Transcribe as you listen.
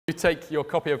take your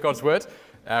copy of God's Word,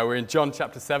 we're in John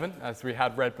chapter 7, as we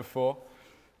had read before.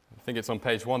 I think it's on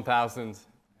page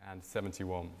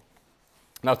 1071.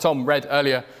 Now, Tom read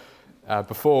earlier,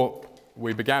 before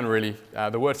we began really,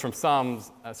 the words from Psalm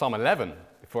 11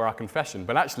 for our confession.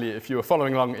 But actually, if you were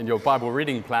following along in your Bible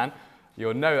reading plan,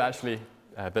 you'll know actually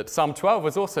that Psalm 12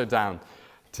 was also down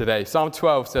today. Psalm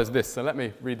 12 says this, so let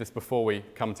me read this before we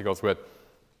come to God's Word.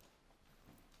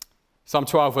 Psalm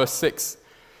 12, verse 6,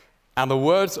 "And the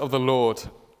words of the Lord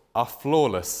are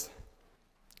flawless,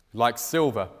 like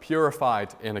silver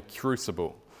purified in a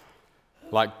crucible,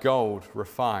 like gold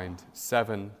refined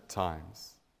 7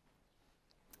 times.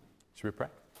 Should we pray?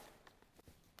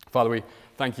 Father, we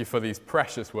thank you for these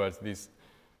precious words, these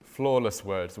flawless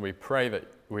words, and we pray that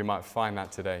we might find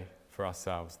that today for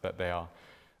ourselves, that they are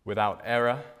without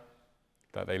error,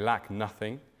 that they lack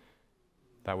nothing,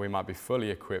 that we might be fully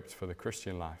equipped for the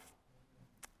Christian life.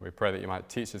 We pray that you might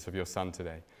teach us of your Son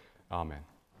today. Amen.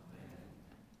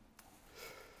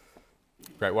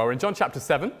 Great. Well, we're in John chapter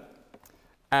 7,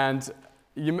 and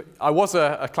I was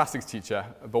a classics teacher,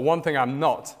 but one thing I'm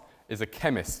not is a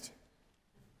chemist.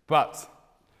 But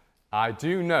I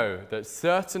do know that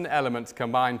certain elements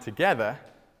combined together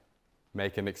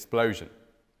make an explosion.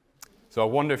 So I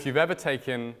wonder if you've ever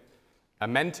taken a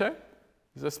Mento.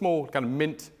 It's a small kind of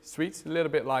mint sweet, a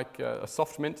little bit like a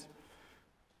soft mint.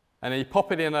 And then you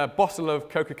pop it in a bottle of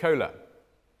Coca-Cola.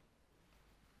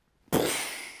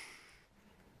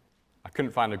 I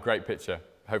couldn't find a great picture.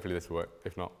 Hopefully this will work.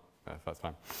 If not, that's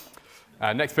fine.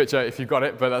 Next picture, if you've got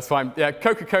it, but that's fine. Yeah,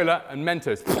 Coca-Cola and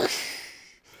Mentos.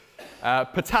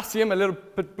 Potassium, a little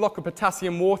block of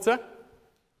potassium water.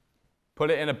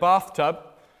 Put it in a bathtub.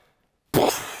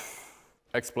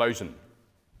 Explosion.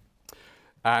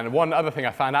 And one other thing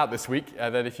I found out this week,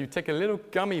 that if you take a little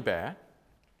gummy bear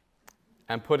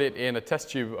and put it in a test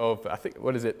tube of, I think,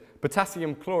 what is it,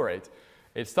 potassium chlorate,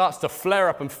 it starts to flare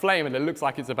up and flame, and it looks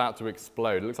like it's about to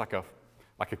explode. It looks like a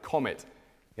comet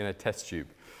in a test tube.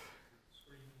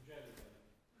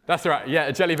 That's right. Yeah,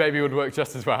 a jelly baby would work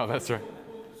just as well. That's right.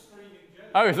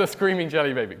 Oh, it's a screaming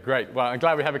jelly baby. Great. Well, I'm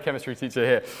glad we have a chemistry teacher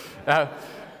here.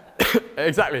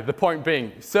 Exactly. The point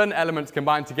being, certain elements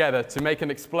combine together to make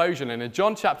an explosion. And in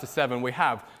John chapter 7, we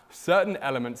have certain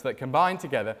elements that combine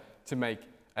together to make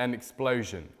an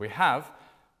explosion. We have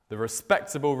the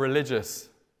respectable religious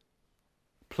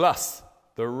plus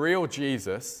the real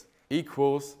Jesus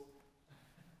equals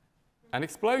an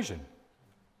explosion.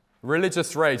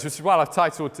 Religious rage, which is why I've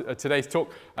titled today's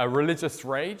talk, Religious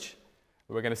Rage.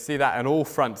 We're going to see that on all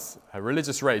fronts,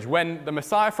 religious rage. When the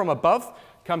Messiah from above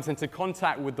comes into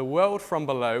contact with the world from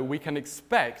below, we can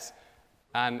expect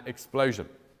an explosion.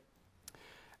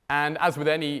 And as with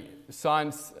any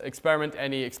science experiment,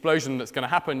 any explosion that's going to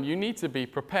happen, you need to be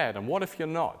prepared. And what if you're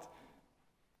not?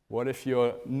 What if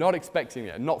you're not expecting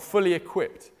it, not fully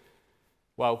equipped?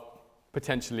 Well,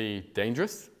 potentially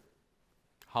dangerous,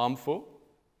 harmful,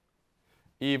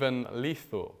 even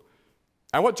lethal.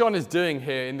 And what John is doing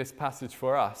here in this passage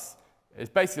for us is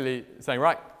basically saying,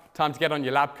 right, time to get on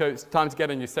your lab coats, time to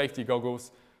get on your safety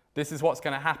goggles. This is what's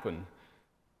going to happen.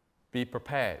 Be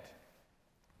prepared.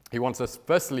 He wants us,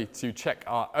 firstly, to check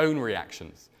our own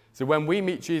reactions. So when we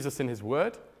meet Jesus in his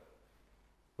word,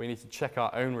 we need to check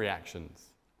our own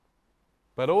reactions.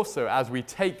 But also, as we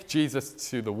take Jesus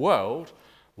to the world,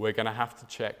 we're going to have to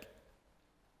check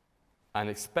and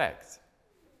expect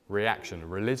reaction,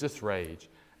 religious rage,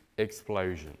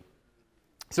 explosion.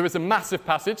 So it's a massive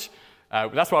passage.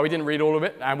 That's why we didn't read all of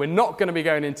it, and we're not going to be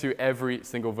going into every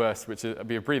single verse, which will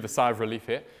be a breather sigh of relief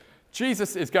here.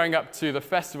 Jesus is going up to the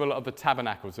Festival of the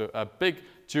Tabernacles, a big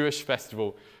Jewish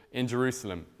festival in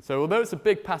Jerusalem. So although it's a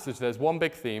big passage, there's one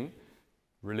big theme,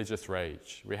 religious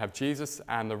rage. We have Jesus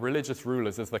and the religious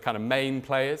rulers as the kind of main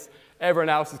players. Everyone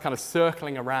else is kind of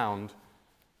circling around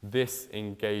this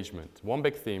engagement. One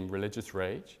big theme, religious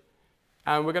rage.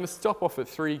 And we're going to stop off at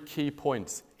 3 key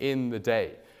points in the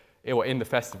day, or in the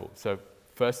festival. So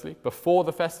firstly, before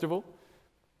the festival,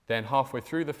 then halfway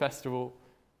through the festival,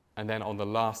 and then on the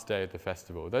last day of the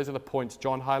festival. Those are the points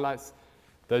John highlights.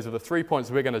 Those are the 3 points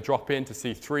we're going to drop in to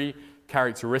see 3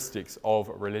 characteristics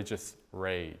of religious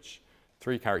rage.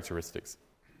 3 characteristics.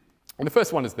 And the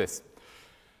first one is this,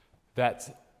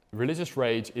 that religious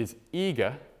rage is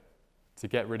eager to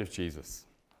get rid of Jesus.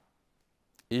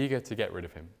 Eager to get rid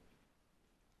of him.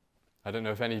 I don't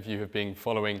know if any of you have been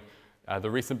following the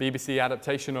recent BBC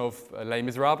adaptation of Les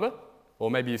Miserables, or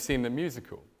maybe you've seen the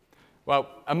musical. Well,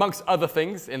 amongst other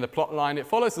things in the plot line, it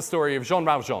follows the story of Jean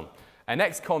Valjean, an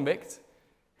ex-convict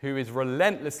who is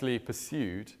relentlessly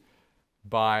pursued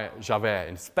by Javert,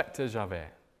 Inspector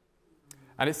Javert.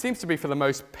 And it seems to be for the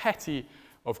most petty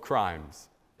of crimes.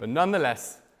 But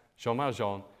nonetheless, Jean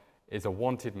Valjean is a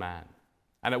wanted man.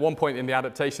 And at one point in the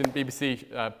adaptation,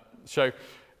 BBC show,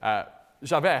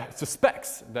 Javert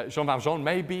suspects that Jean Valjean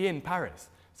may be in Paris.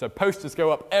 So posters go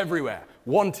up everywhere.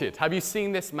 Wanted. Have you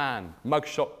seen this man?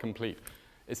 Mugshot complete.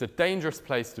 It's a dangerous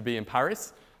place to be in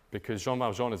Paris because Jean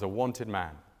Valjean is a wanted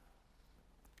man.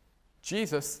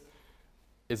 Jesus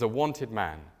is a wanted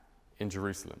man in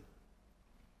Jerusalem.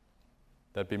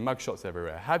 There'd be mugshots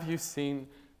everywhere. Have you seen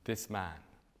this man?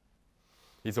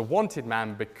 He's a wanted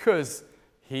man because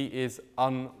he is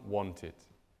unwanted.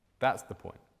 That's the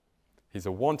point. He's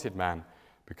a wanted man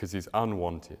because he's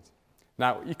unwanted.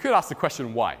 Now, you could ask the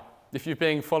question, why? If you've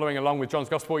been following along with John's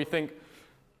Gospel, you think,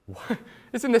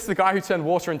 isn't this the guy who turned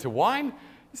water into wine?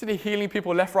 Isn't he healing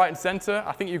people left, right, and center?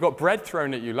 I think you got bread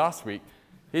thrown at you last week.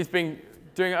 He's been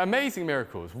doing amazing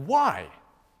miracles. Why?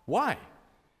 Why?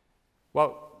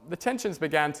 Well, the tensions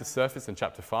began to surface in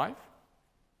chapter 5.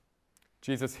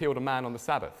 Jesus healed a man on the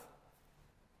Sabbath.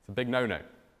 It's a big no-no.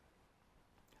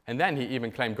 And then he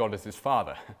even claimed God as his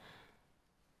father.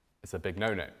 It's a big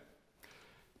no-no.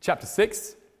 Chapter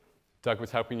 6, Doug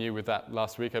was helping you with that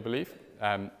last week, I believe.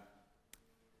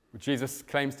 Jesus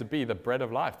claims to be the bread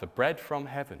of life, the bread from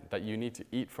heaven that you need to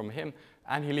eat from him.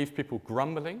 And he leaves people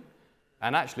grumbling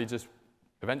and actually just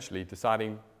eventually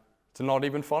deciding to not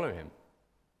even follow him.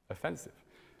 Offensive.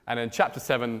 And in chapter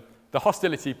 7, the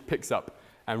hostility picks up.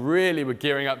 And really we're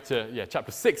gearing up to,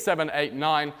 chapter 6, 7, 8,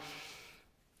 9.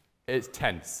 It's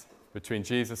tense between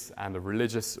Jesus and the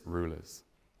religious rulers.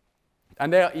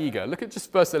 And they are eager. Look at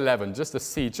just verse 11, just to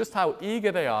see just how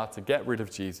eager they are to get rid of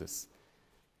Jesus.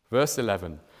 Verse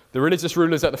 11, the religious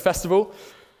rulers at the festival.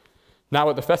 Now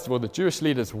at the festival, the Jewish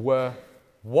leaders were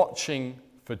watching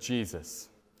for Jesus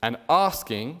and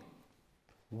asking,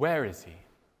 where is he?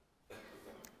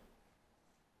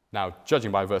 Now,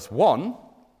 judging by verse 1,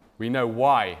 we know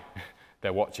why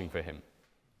they're watching for him.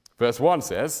 Verse 1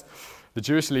 says, the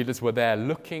Jewish leaders were there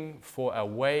looking for a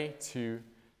way to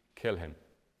kill him.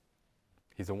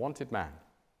 He's a wanted man.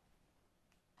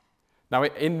 Now,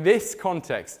 in this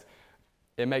context,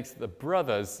 it makes the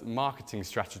brothers' marketing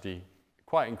strategy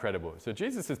quite incredible. So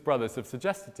Jesus' brothers have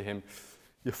suggested to him,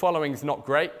 your following's not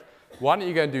great. Why don't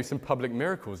you go and do some public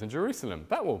miracles in Jerusalem?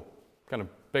 That will kind of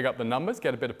big up the numbers,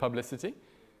 get a bit of publicity.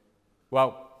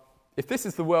 Well, if this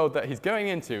is the world that he's going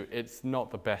into, it's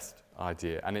not the best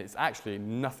idea. And it's actually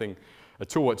nothing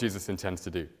at all what Jesus intends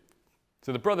to do.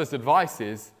 So the brothers' advice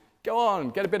is, go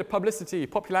on, get a bit of publicity,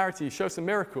 popularity, show some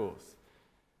miracles.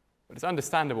 But it's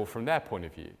understandable from their point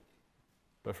of view.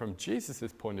 But from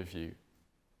Jesus' point of view,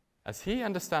 as he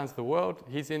understands the world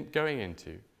he's going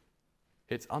into,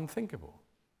 it's unthinkable.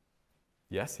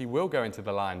 Yes, he will go into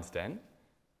the lion's den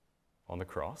on the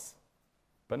cross,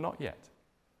 but not yet.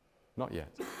 Not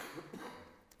yet.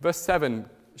 Verse 7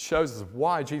 shows us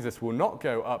why Jesus will not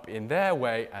go up in their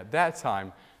way at their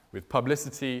time with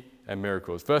publicity and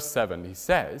miracles. Verse 7, he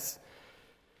says,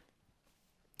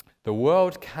 the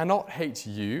world cannot hate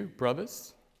you,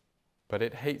 brothers, but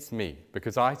it hates me,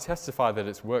 because I testify that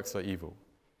its works are evil.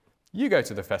 You go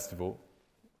to the festival.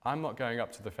 I'm not going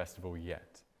up to the festival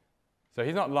yet. So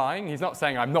he's not lying. He's not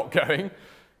saying I'm not going,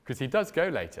 because he does go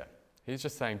later. He's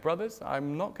just saying, brothers,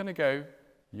 I'm not going to go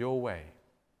your way.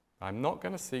 I'm not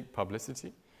going to seek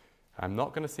publicity. I'm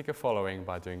not going to seek a following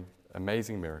by doing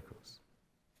amazing miracles.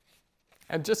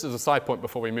 And just as a side point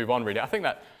before we move on, really, I think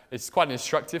that it's quite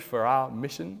instructive for our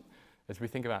mission as we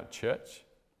think about church.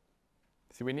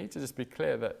 See, we need to just be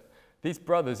clear that these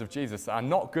brothers of Jesus are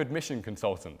not good mission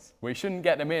consultants. We shouldn't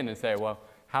get them in and say, well,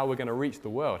 how are we going to reach the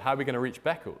world? How are we going to reach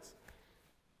Beccles?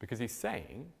 Because he's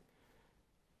saying,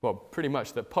 well, pretty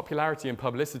much that popularity and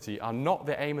publicity are not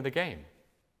the aim of the game.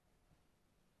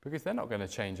 Because they're not going to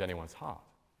change anyone's heart.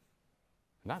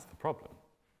 And that's the problem.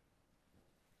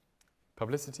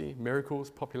 Publicity,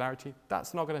 miracles, popularity,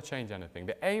 that's not going to change anything.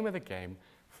 The aim of the game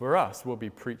for us will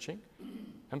be preaching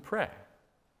and prayer.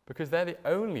 Because they're the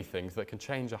only things that can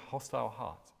change a hostile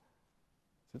heart.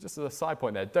 So just as a side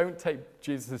point there, don't take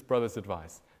Jesus' brothers'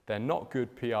 advice. They're not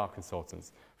good PR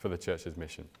consultants for the church's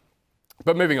mission.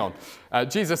 But moving on,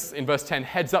 Jesus in verse 10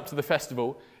 heads up to the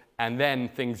festival, and then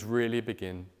things really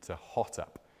begin to hot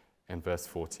up in verse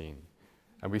 14.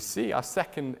 And we see our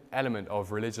second element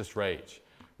of religious rage,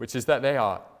 which is that they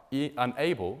are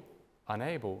unable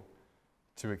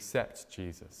to accept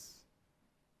Jesus.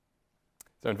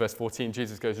 So in verse 14,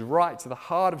 Jesus goes right to the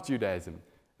heart of Judaism,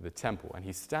 the temple, and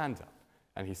he stands up,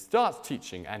 and he starts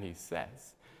teaching, and he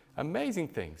says amazing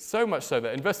things, so much so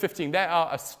that in verse 15, they are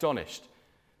astonished.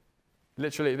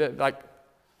 Literally, they're like,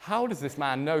 how does this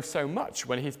man know so much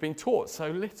when he's been taught so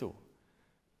little?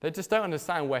 They just don't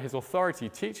understand where his authority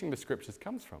teaching the scriptures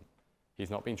comes from. He's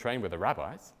not been trained with the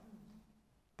rabbis.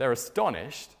 They're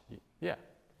astonished, yeah,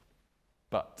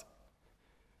 but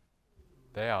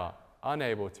they are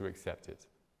unable to accept it,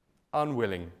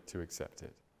 unwilling to accept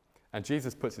it. And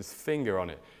Jesus puts his finger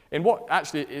on it. In what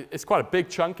actually it's quite a big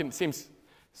chunk, and it seems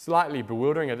slightly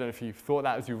bewildering. I don't know if you thought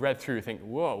that as you read through, you think,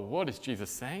 whoa, what is Jesus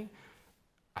saying?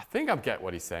 I think I get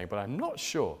what he's saying, but I'm not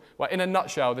sure. Well, in a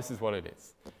nutshell, this is what it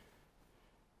is.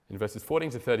 In verses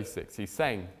 14 to 36, he's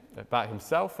saying about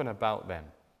himself and about them.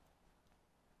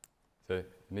 So you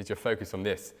need to focus on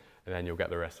this, and then you'll get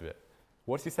the rest of it.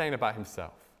 What's he saying about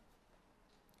himself?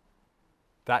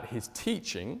 That his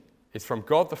teaching is from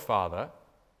God the Father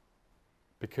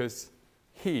because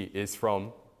he is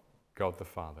from God the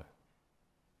Father.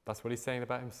 That's what he's saying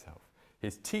about himself.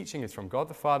 His teaching is from God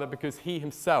the Father because he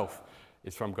himself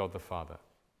is from God the Father.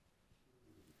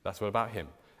 That's what about him.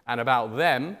 And about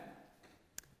them,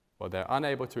 well, they're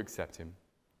unable to accept him.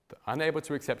 They're unable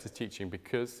to accept his teaching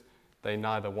because they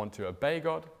neither want to obey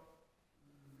God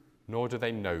nor do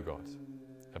they know God.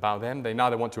 About them, they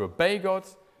neither want to obey God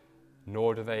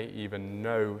nor do they even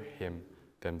know him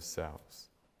themselves.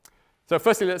 So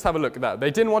firstly, let's have a look at that. They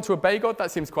didn't want to obey God.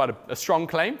 That seems quite a strong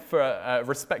claim for a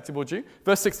respectable Jew.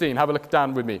 Verse 16, have a look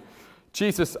down with me.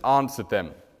 Jesus answered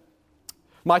them,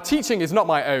 "My teaching is not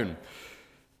my own.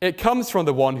 It comes from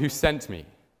the one who sent me.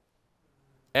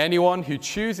 Anyone who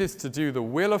chooses to do the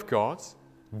will of God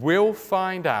will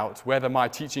find out whether my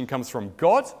teaching comes from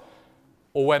God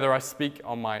or whether I speak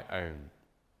on my own."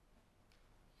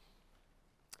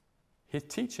 His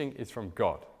teaching is from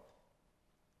God,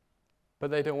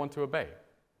 but they don't want to obey.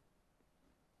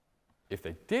 If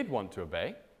they did want to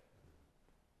obey,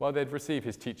 well, they'd receive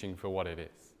his teaching for what it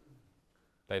is.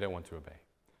 They don't want to obey.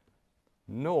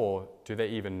 Nor do they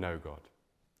even know God.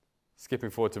 Skipping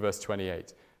forward to verse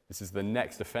 28, this is the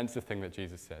next offensive thing that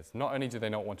Jesus says. Not only do they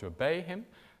not want to obey him,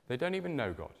 they don't even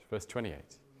know God. Verse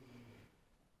 28.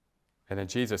 And then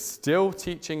Jesus, still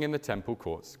teaching in the temple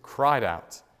courts, cried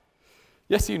out,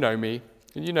 "Yes, you know me,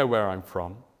 and you know where I'm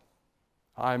from.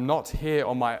 I am not here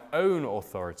on my own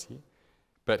authority,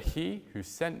 but he who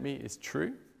sent me is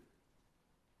true.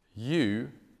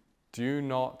 You do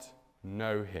not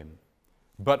know him,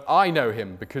 but I know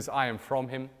him because I am from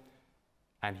him,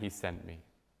 and he sent me."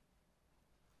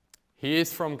 He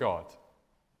is from God,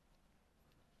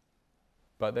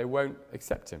 but they won't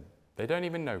accept him. They don't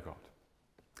even know God.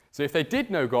 So if they did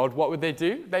know God, what would they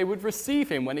do? They would receive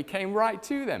him when he came right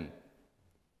to them.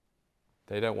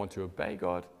 They don't want to obey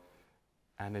God,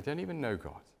 and they don't even know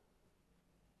God.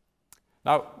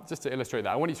 Now, just to illustrate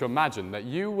that, I want you to imagine that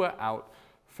you were out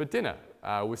for dinner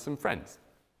with some friends.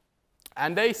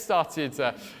 And they started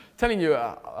telling you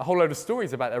a whole load of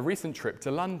stories about their recent trip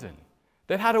to London.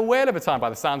 They'd had a whale of a time by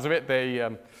the sounds of it. They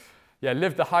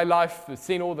lived the high life,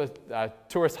 seen all the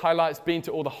tourist highlights, been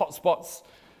to all the hot spots.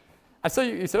 And so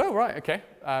you said, "Oh, right, okay."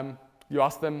 You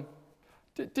asked them,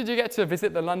 did you get to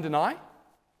visit the London Eye?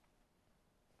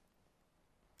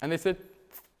 And they said,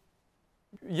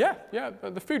 yeah,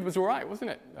 the food was all right, wasn't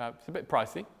it? It's a bit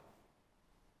pricey.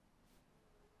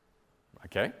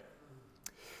 Okay.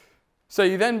 So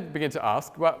you then begin to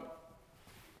ask, well,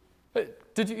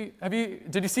 did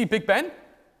you see Big Ben?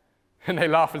 And they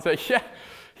laugh and say, yeah,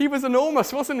 he was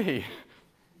enormous, wasn't he?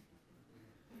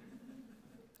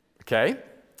 Okay.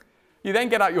 You then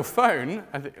get out your phone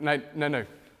and think, no.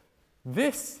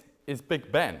 This is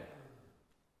Big Ben.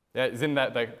 Yeah, it's in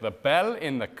the bell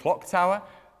in the clock tower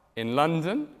in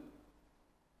London,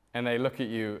 and they look at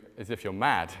you as if you're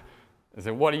mad. They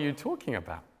say, what are you talking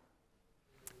about?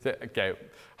 So, okay,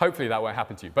 hopefully that won't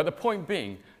happen to you. But the point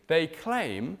being, they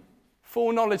claim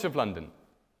full knowledge of London,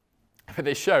 but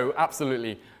they show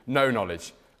absolutely no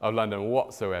knowledge of London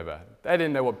whatsoever. They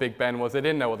didn't know what Big Ben was. They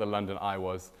didn't know what the London Eye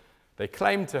was. They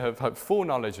claimed to have had full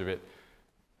knowledge of it,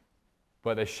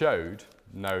 but they showed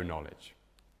no knowledge.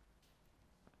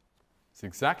 It's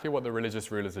exactly what the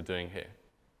religious rulers are doing here.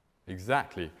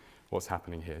 Exactly what's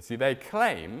happening here. See, they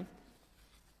claim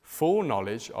full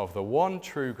knowledge of the one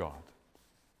true God,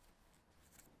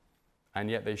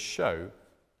 and yet they show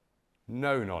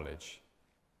no knowledge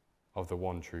of the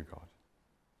one true God.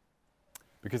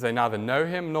 Because they neither know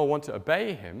him nor want to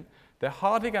obey him, they're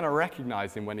hardly going to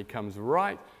recognize him when he comes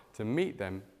right to meet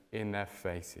them in their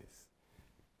faces.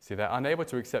 See, they're unable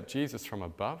to accept Jesus from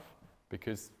above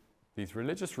because these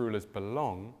religious rulers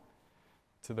belong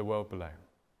to the world below.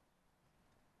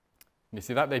 And you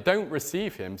see, that they don't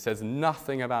receive him says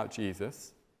nothing about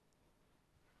Jesus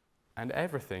and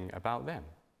everything about them.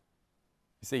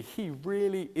 You see, he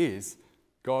really is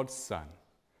God's Son.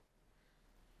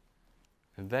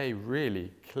 And they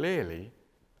really, clearly,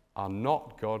 are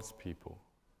not God's people.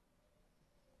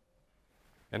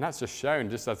 And that's just shown,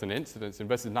 just as an incident in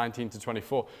verses 19 to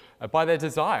 24, by their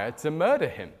desire to murder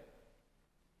him.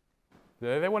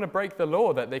 They want to break the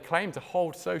law that they claim to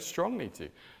hold so strongly to.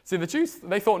 See, the Jews,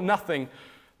 they thought nothing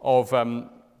of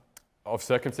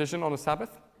circumcision on the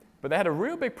Sabbath, but they had a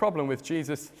real big problem with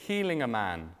Jesus healing a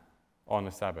man on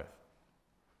the Sabbath.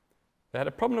 They had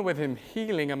a problem with him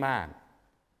healing a man.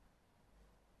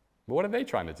 But what are they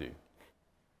trying to do?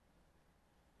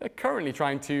 They're currently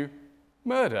trying to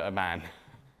murder a man. Do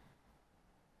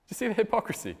you see the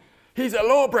hypocrisy? He's a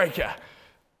lawbreaker.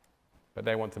 But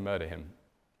they want to murder him.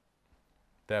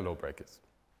 They're lawbreakers.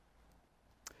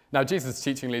 Now, Jesus'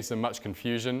 teaching leads to much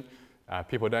confusion.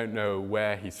 People don't know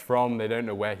where he's from. They don't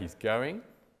know where he's going.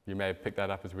 You may have picked that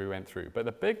up as we went through. But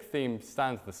the big theme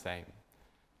stands the same.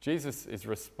 Jesus is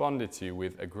responded to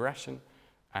with aggression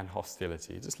and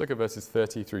hostility. Just look at verses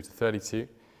 30 through to 32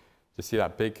 to see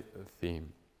that big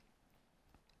theme.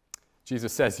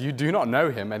 Jesus says, you do not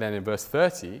know him. And then in verse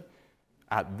 30,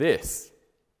 at his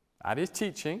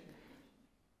teaching,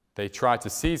 they tried to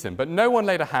seize him. But no one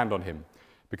laid a hand on him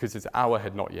because his hour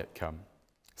had not yet come.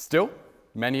 Still,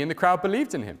 many in the crowd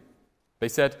believed in him. They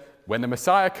said, when the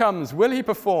Messiah comes, will he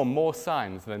perform more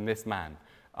signs than this man?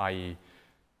 I.e.,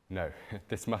 no,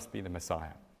 this must be the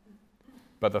Messiah.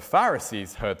 But the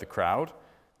Pharisees heard the crowd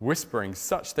whispering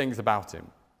such things about him.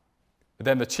 But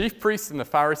then the chief priests and the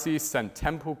Pharisees sent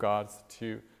temple guards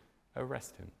to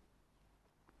arrest him.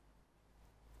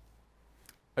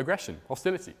 Aggression,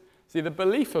 hostility. See, the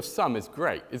belief of some is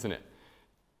great, isn't it?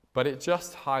 But it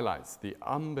just highlights the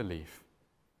unbelief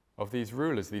of these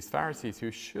rulers, these Pharisees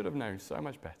who should have known so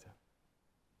much better.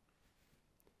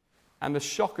 And the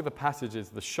shock of the passage is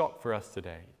the shock for us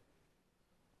today.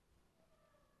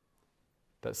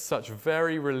 That such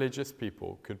very religious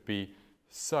people could be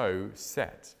so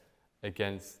set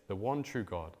against the one true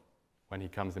God when he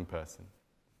comes in person.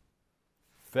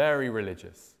 Very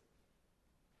religious,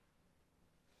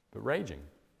 but raging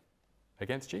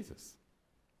against Jesus.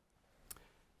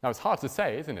 Now, it's hard to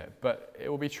say, isn't it? But it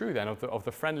will be true then of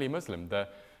the friendly Muslim, the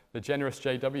generous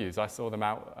JWs. I saw them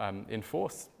out in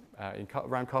force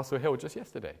around Castle Hill just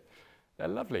yesterday. They're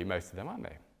lovely, most of them, aren't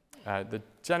they? The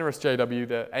generous JW,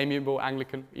 the amiable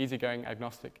Anglican, easygoing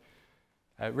agnostic.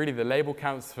 Really, the label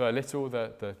counts for little,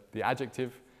 the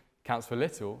adjective counts for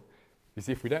little. You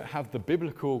see, if we don't have the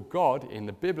biblical God in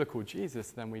the biblical Jesus,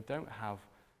 then we don't have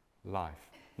life.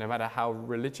 No matter how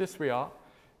religious we are,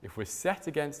 if we're set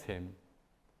against him,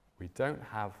 we don't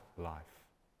have life.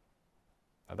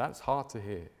 Now, that's hard to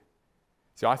hear.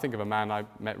 See, I think of a man I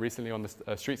met recently on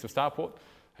the streets of Stourport.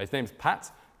 His name's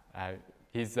Pat.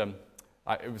 For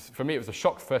me, it was a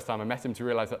shock the first time I met him to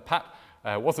realize that Pat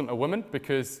wasn't a woman,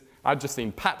 because I'd just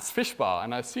seen Pat's Fish Bar,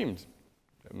 and I assumed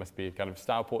it must be a kind of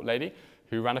Stourport lady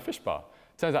who ran a fish bar.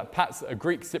 Turns out Pat's a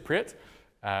Greek Cypriot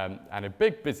and a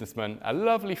big businessman, a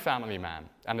lovely family man,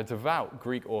 and a devout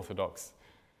Greek Orthodox.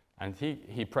 And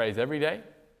he prays every day.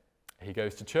 He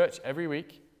goes to church every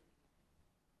week.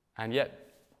 And yet,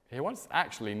 he wants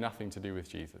actually nothing to do with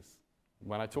Jesus.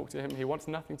 When I talk to him, he wants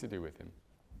nothing to do with him.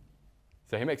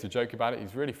 So he makes a joke about it.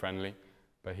 He's really friendly,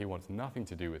 but he wants nothing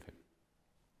to do with him.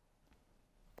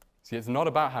 See, it's not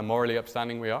about how morally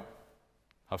upstanding we are,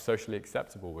 how socially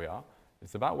acceptable we are.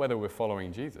 It's about whether we're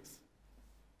following Jesus.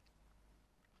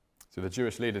 So the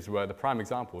Jewish leaders were the prime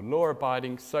example.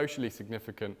 Law-abiding, socially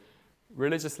significant,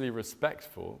 religiously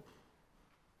respectful,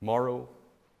 moral.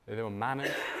 They were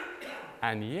mannered,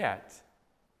 and yet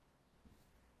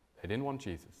they didn't want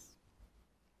Jesus.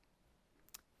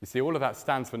 You see, all of that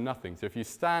stands for nothing. So if you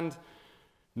stand,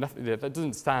 nothing, that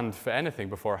doesn't stand for anything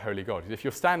before a holy God. If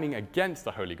you're standing against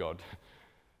a holy God,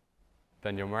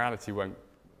 then your morality won't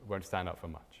stand up for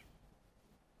much.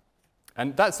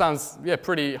 And that sounds,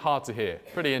 pretty hard to hear,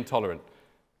 pretty intolerant.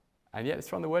 And yet it's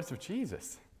from the words of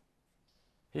Jesus.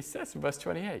 He says in verse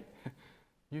 28,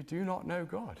 you do not know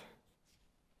God.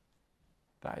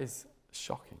 That is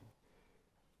shocking.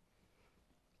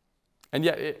 And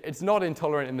yet it's not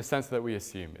intolerant in the sense that we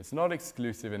assume. It's not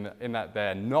exclusive in that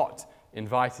they're not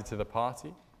invited to the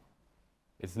party.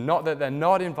 It's not that they're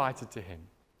not invited to him,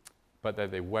 but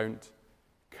that they won't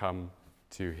come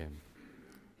to him.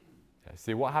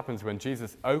 See, what happens when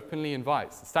Jesus openly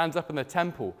invites, stands up in the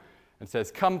temple and says,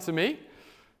 come to me?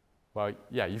 Well,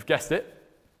 you've guessed it.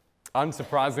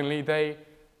 Unsurprisingly, they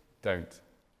don't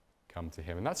come to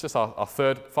him. And that's just our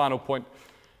third, final point.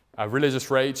 Religious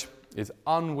rage is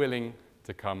unwilling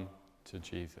to come to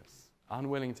Jesus.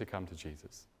 Unwilling to come to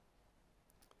Jesus.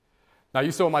 Now,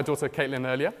 you saw my daughter Caitlin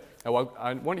earlier. Well,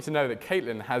 I want you to know that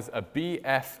Caitlin has a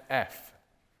BFF.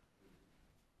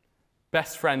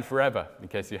 Best friend forever, in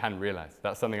case you hadn't realized.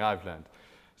 That's something I've learned.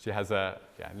 She has a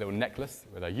little necklace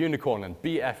with a unicorn and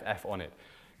BFF on it.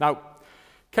 Now,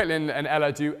 Caitlin and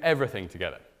Ella do everything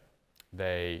together.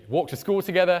 They walk to school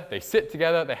together, they sit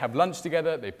together, they have lunch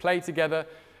together, they play together,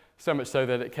 so much so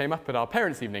that it came up at our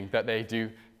parents' evening that they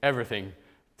do everything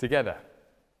together.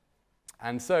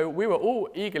 And so we were all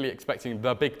eagerly expecting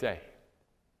the big day,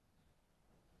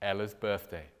 Ella's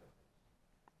birthday.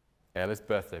 Ella's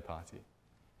birthday party.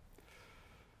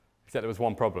 Except there was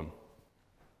one problem.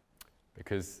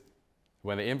 Because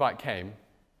when the invite came,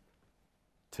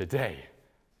 today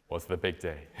was the big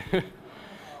day.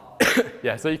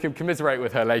 Yeah, so you can commiserate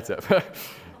with her later.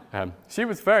 She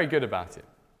was very good about it.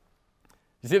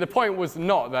 You see, the point was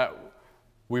not that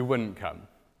we wouldn't come.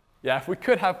 Yeah, if we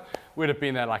could have, we'd have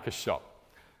been there like a shot.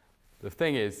 The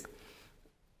thing is,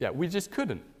 yeah, we just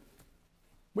couldn't.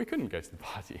 We couldn't go to the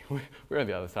party. We're on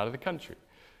the other side of the country.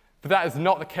 But that is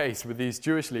not the case with these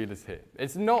Jewish leaders here.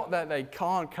 It's not that they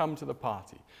can't come to the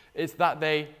party. It's that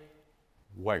they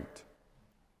won't.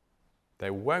 They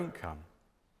won't come.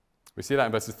 We see that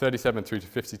in verses 37 through to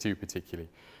 52 particularly.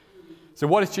 So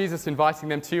what is Jesus inviting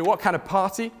them to? What kind of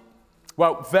party?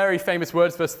 Well, very famous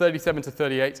words, verse 37 to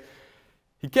 38.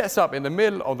 He gets up in the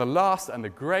middle of the last and the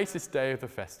greatest day of the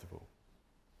festival.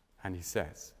 And he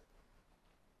says,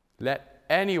 let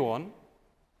anyone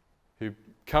who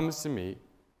comes to me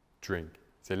drink.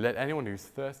 So let anyone who's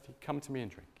thirsty come to me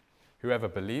and drink. Whoever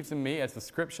believes in me, as the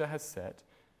scripture has said,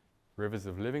 rivers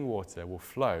of living water will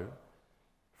flow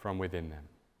from within them.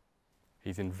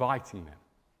 He's inviting them.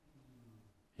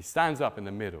 He stands up in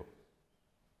the middle.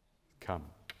 Come.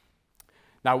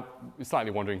 Now, you're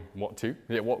slightly wondering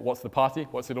what's the party?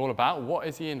 What's it all about? What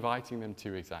is he inviting them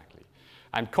to exactly?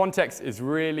 And context is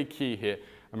really key here.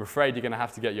 I'm afraid you're going to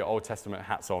have to get your Old Testament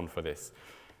hats on for this.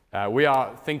 We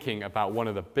are thinking about one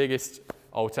of the biggest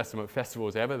Old Testament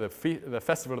festivals ever, the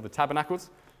Festival of the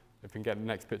Tabernacles. If we can get the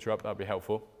next picture up, that would be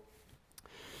helpful.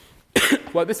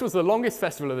 Well, this was the longest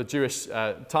festival of the Jewish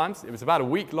times. It was about a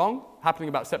week long, happening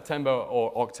about September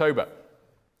or October.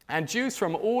 And Jews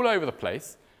from all over the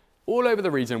place, all over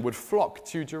the region, would flock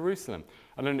to Jerusalem.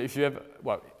 I don't know if you ever,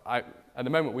 at the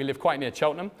moment we live quite near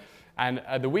Cheltenham, and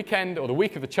at the weekend or the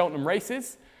week of the Cheltenham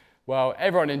races, well,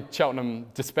 everyone in Cheltenham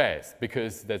despairs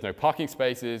because there's no parking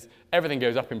spaces, everything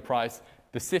goes up in price,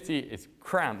 the city is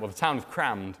crammed, the town is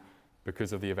crammed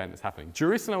because of the event that's happening.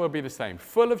 Jerusalem will be the same,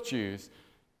 full of Jews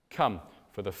come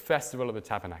for the Festival of the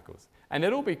Tabernacles. And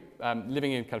they'll all be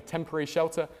living in kind of temporary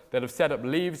shelter. They'll have set up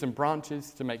leaves and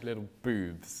branches to make little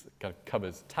booths, kind of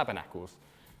covers, tabernacles.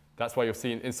 That's why you'll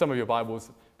see in some of your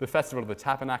Bibles the Festival of the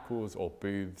Tabernacles or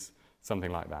booths,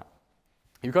 something like that.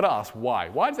 You've got to ask why.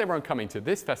 Why is everyone coming to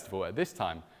this festival at this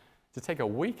time to take a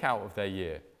week out of their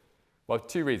year? Well,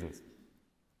 two reasons.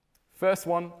 First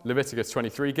one, Leviticus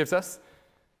 23 gives us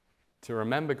to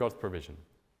remember God's provision.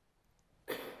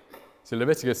 So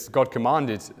Leviticus, God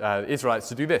commanded Israelites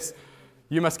to do this.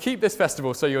 You must keep this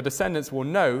festival so your descendants will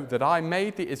know that I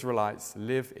made the Israelites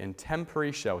live in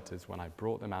temporary shelters when I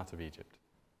brought them out of Egypt.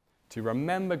 To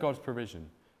remember God's provision.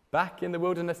 Back in the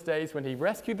wilderness days when he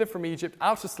rescued them from Egypt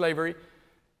out of slavery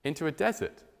into a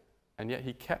desert, and yet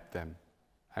he kept them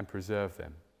and preserved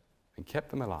them and kept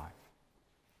them alive.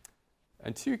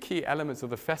 And two key elements of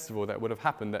the festival that would have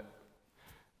happened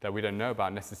that we don't know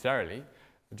about necessarily,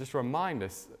 just remind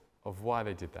us of why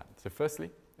they did that. So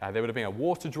firstly, there would have been a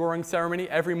water drawing ceremony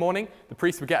every morning. The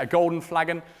priest would get a golden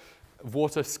flagon of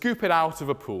water, scoop it out of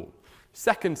a pool.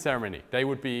 Second ceremony, they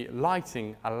would be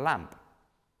lighting a lamp.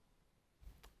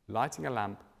 Lighting a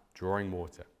lamp, drawing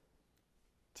water.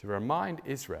 To remind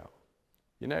Israel,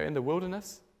 you know, in the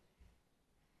wilderness,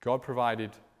 God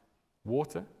provided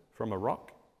water from a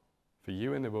rock for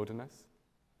you in the wilderness.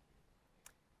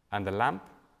 And the lamp,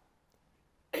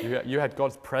 you had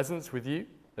God's presence with you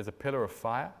as a pillar of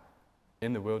fire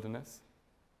in the wilderness.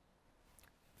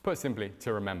 Put simply,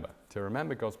 to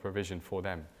remember God's provision for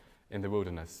them in the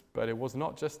wilderness. But it was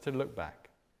not just to look back.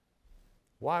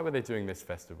 Why were they doing this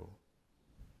festival?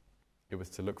 It was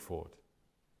to look forward.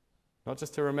 Not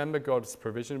just to remember God's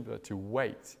provision, but to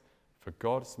wait for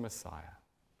God's Messiah.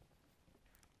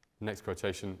 Next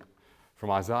quotation from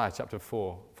Isaiah chapter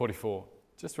 44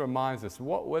 just reminds us,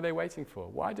 what were they waiting for?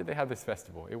 Why did they have this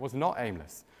festival? It was not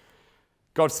aimless.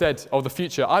 God said of the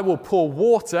future, I will pour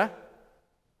water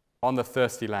on the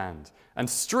thirsty land and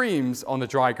streams on the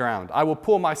dry ground. I will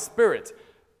pour my spirit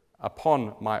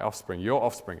upon my offspring, your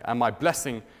offspring, and my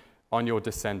blessing on your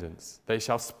descendants. They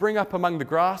shall spring up among the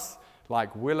grass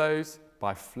like willows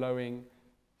by flowing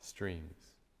streams.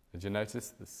 Did you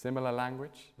notice the similar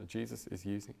language that Jesus is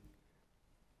using?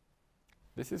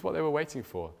 This is what they were waiting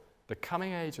for, the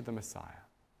coming age of the Messiah,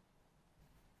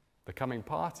 the coming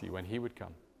party when he would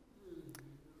come.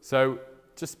 So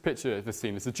just picture the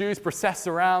scene. As the Jews process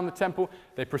around the temple,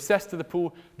 they process to the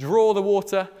pool, draw the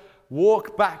water,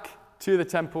 walk back to the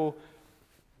temple,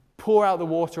 pour out the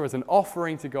water as an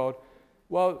offering to God.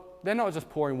 Well, they're not just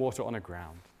pouring water on the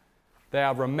ground. They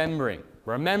are remembering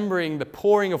the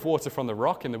pouring of water from the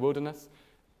rock in the wilderness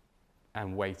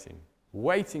and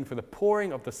waiting for the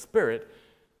pouring of the Spirit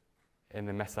in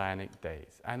the Messianic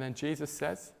days. And then Jesus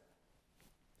says,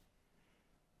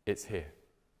 it's here.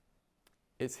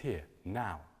 It's here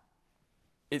now.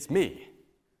 It's me.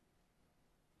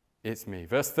 It's me.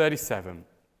 Verse 37.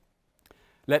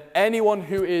 Let anyone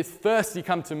who is thirsty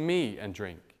come to me and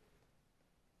drink.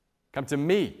 Come to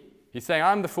me. He's saying,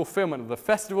 I'm the fulfillment of the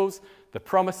festivals, the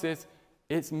promises.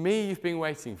 It's me you've been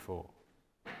waiting for.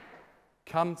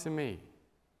 Come to me.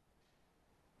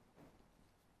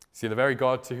 See, the very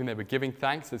God to whom they were giving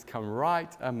thanks has come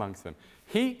right amongst them.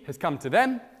 He has come to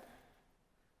them,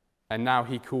 and now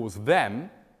he calls them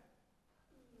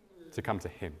to come to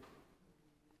him.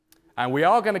 And we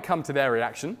are going to come to their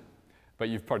reaction, but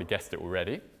you've probably guessed it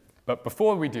already. But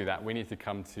before we do that, we need to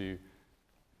come to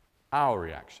our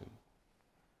reaction,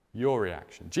 your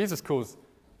reaction. Jesus calls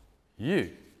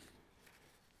you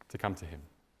to come to him.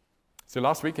 So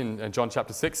last week in John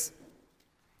chapter 6,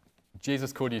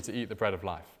 Jesus called you to eat the bread of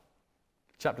life.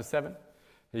 Chapter 7,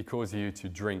 he calls you to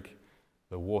drink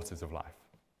the waters of life.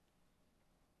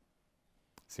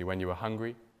 See, when you were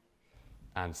hungry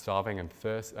and starving and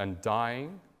thirst and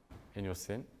dying in your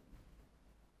sin,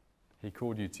 he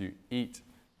called you to eat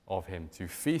of him, to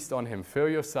feast on him, fill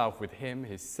yourself with him,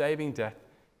 his saving death,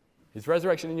 his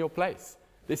resurrection in your place.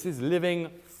 This is living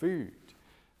food.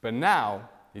 But now,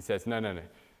 he says, no.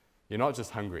 You're not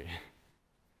just hungry.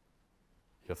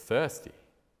 You're thirsty.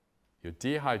 You're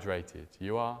dehydrated.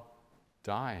 You are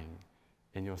dying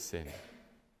in your sin.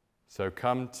 So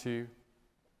come to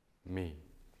me.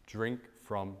 Drink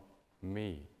from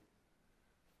me.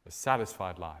 A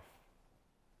satisfied life.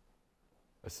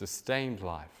 A sustained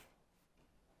life.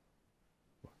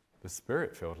 The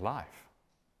Spirit-filled life.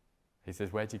 He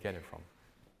says, where do you get it from?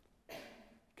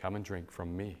 Come and drink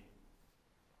from me.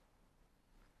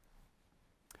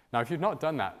 Now, if you've not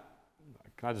done that,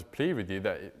 can I just plead with you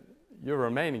that you're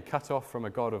remaining cut off from a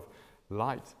God of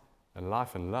light and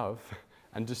life and love,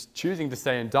 and just choosing to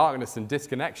stay in darkness and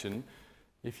disconnection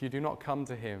if you do not come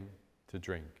to him to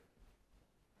drink.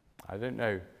 I don't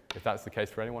know if that's the case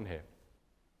for anyone here.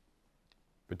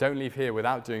 But don't leave here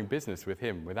without doing business with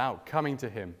him, without coming to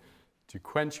him to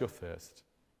quench your thirst,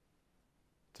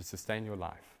 to sustain your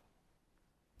life.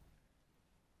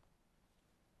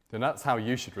 Then that's how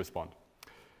you should respond.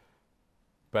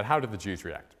 But how did the Jews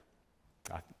react?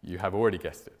 You have already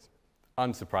guessed it.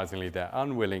 Unsurprisingly, they're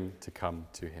unwilling to come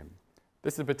to him.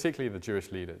 This is particularly the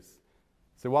Jewish leaders.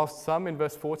 So while some in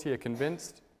verse 40 are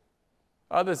convinced,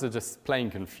 others are just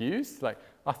plain confused. Like,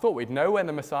 I thought we'd know where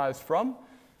the Messiah is from.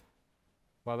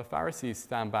 Well, the Pharisees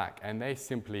stand back and they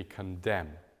simply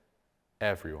condemn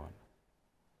everyone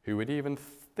who would even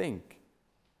think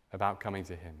about coming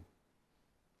to him.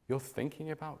 You're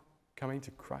thinking about coming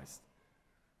to Christ?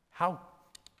 How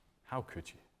could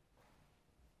you?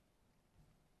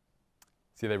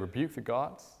 See, they rebuke the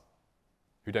guards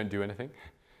who don't do anything.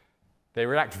 They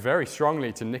react very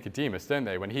strongly to Nicodemus, don't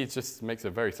they, when he just makes a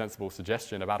very sensible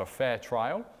suggestion about a fair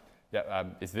trial.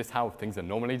 Is this how things are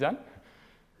normally done?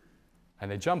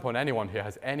 And they jump on anyone who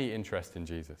has any interest in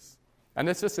Jesus. And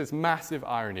there's just this massive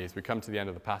irony as we come to the end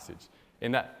of the passage,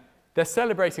 in that they're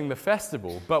celebrating the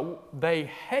festival, but they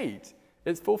hate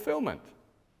its fulfillment.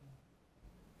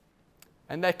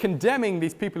 And they're condemning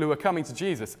these people who are coming to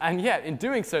Jesus, and yet in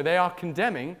doing so, they are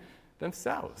condemning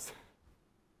themselves.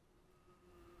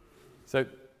 So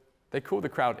they call the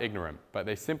crowd ignorant, but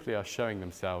they simply are showing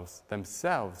themselves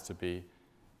to be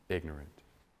ignorant.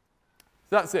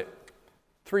 So that's it.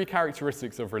 3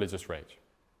 characteristics of religious rage.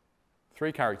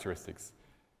 3 characteristics.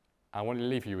 I want to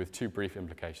leave you with 2 brief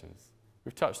implications.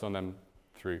 We've touched on them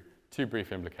through 2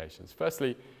 brief implications.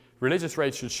 Firstly, religious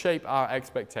rage should shape our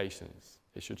expectations.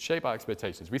 It should shape our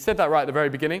expectations. We said that right at the very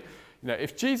beginning.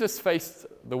 If Jesus faced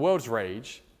the world's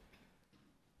rage,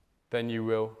 then you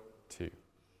will too.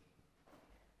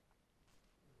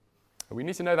 We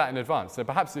need to know that in advance. So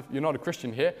perhaps if you're not a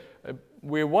Christian here,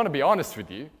 we want to be honest with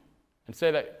you and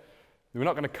say that we're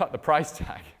not going to cut the price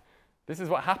tag. This is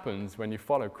what happens when you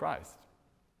follow Christ.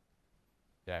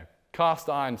 Cast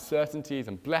iron certainties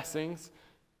and blessings,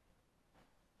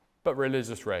 but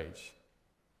religious rage.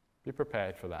 Be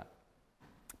prepared for that.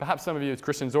 Perhaps some of you as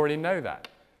Christians already know that,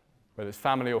 whether it's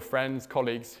family or friends,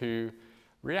 colleagues who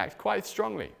react quite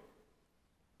strongly,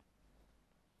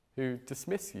 who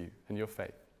dismiss you and your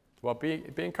faith. Well, be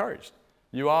encouraged.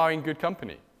 You are in good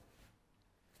company.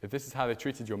 if this is how they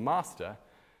treated your master,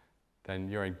 then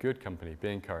you're in good company. Be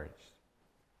encouraged.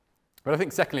 But I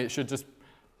think secondly, it should just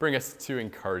bring us to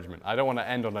encouragement. I don't want to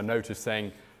end on a note of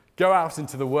saying, go out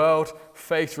into the world,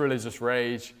 face religious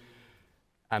rage,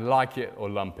 and like it or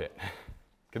lump it.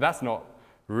 Because that's not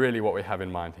really what we have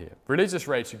in mind here. Religious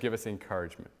rage should give us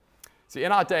encouragement. See,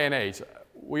 in our day and age,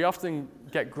 we often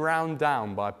get ground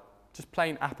down by just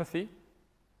plain apathy.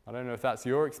 I don't know if that's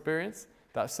your experience.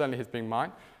 That certainly has been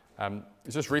mine.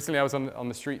 Just recently I was on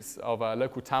the streets of a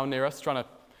local town near us trying to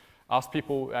ask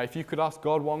people, if you could ask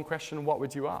God one question, what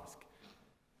would you ask?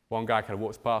 One guy kind of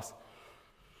walks past,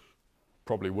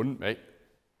 probably wouldn't, mate.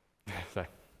 So,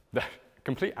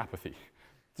 complete apathy.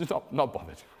 Just not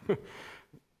bothered.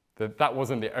 That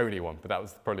wasn't the only one, but that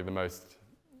was probably the most,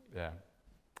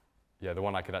 the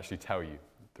one I could actually tell you,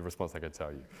 the response I could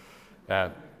tell you.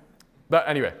 But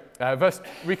anyway,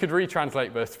 we could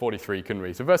retranslate verse 43, couldn't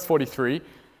we? So verse 43,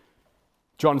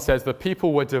 John says, the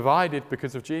people were divided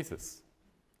because of Jesus.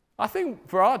 I think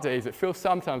for our days, it feels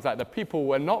sometimes like the people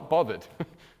were not bothered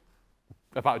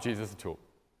about Jesus at all.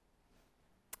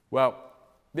 Well,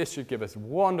 this should give us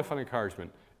wonderful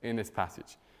encouragement in this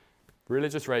passage.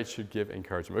 Religious rage should give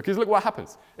encouragement. Because look what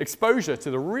happens. Exposure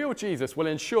to the real Jesus will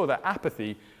ensure that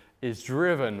apathy is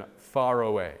driven far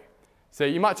away. So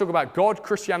you might talk about God,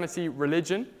 Christianity,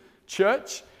 religion,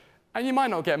 church, and you might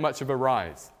not get much of a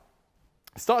rise.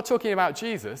 Start talking about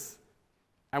Jesus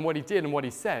and what he did and what he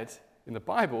said in the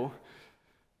Bible,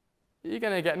 you're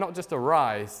going to get not just a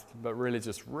rise, but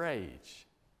religious rage.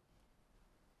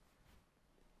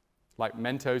 Like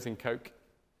Mentos in Coke,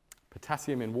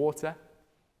 potassium in water,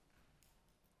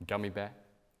 gummy bear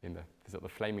in the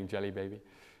flaming jelly baby.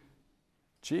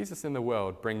 Jesus in the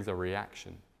world brings a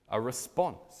reaction, a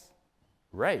response,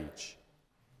 rage.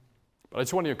 But I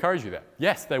just want to encourage you there.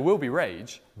 Yes, there will be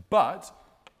rage, but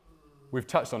we've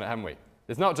touched on it, haven't we?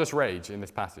 There's not just rage in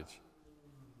this passage.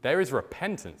 There is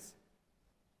repentance.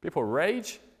 People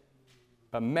rage,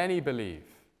 but many believe.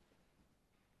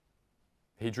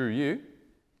 He drew you.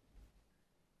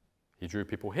 He drew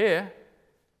people here.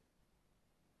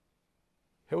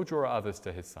 He'll draw others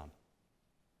to his son.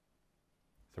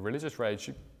 So religious rage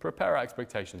should prepare our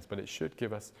expectations, but it should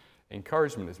give us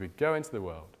encouragement as we go into the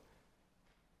world.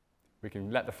 We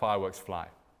can let the fireworks fly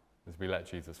as we let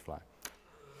Jesus fly.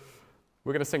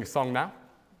 We're going to sing a song now,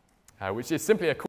 which is simply a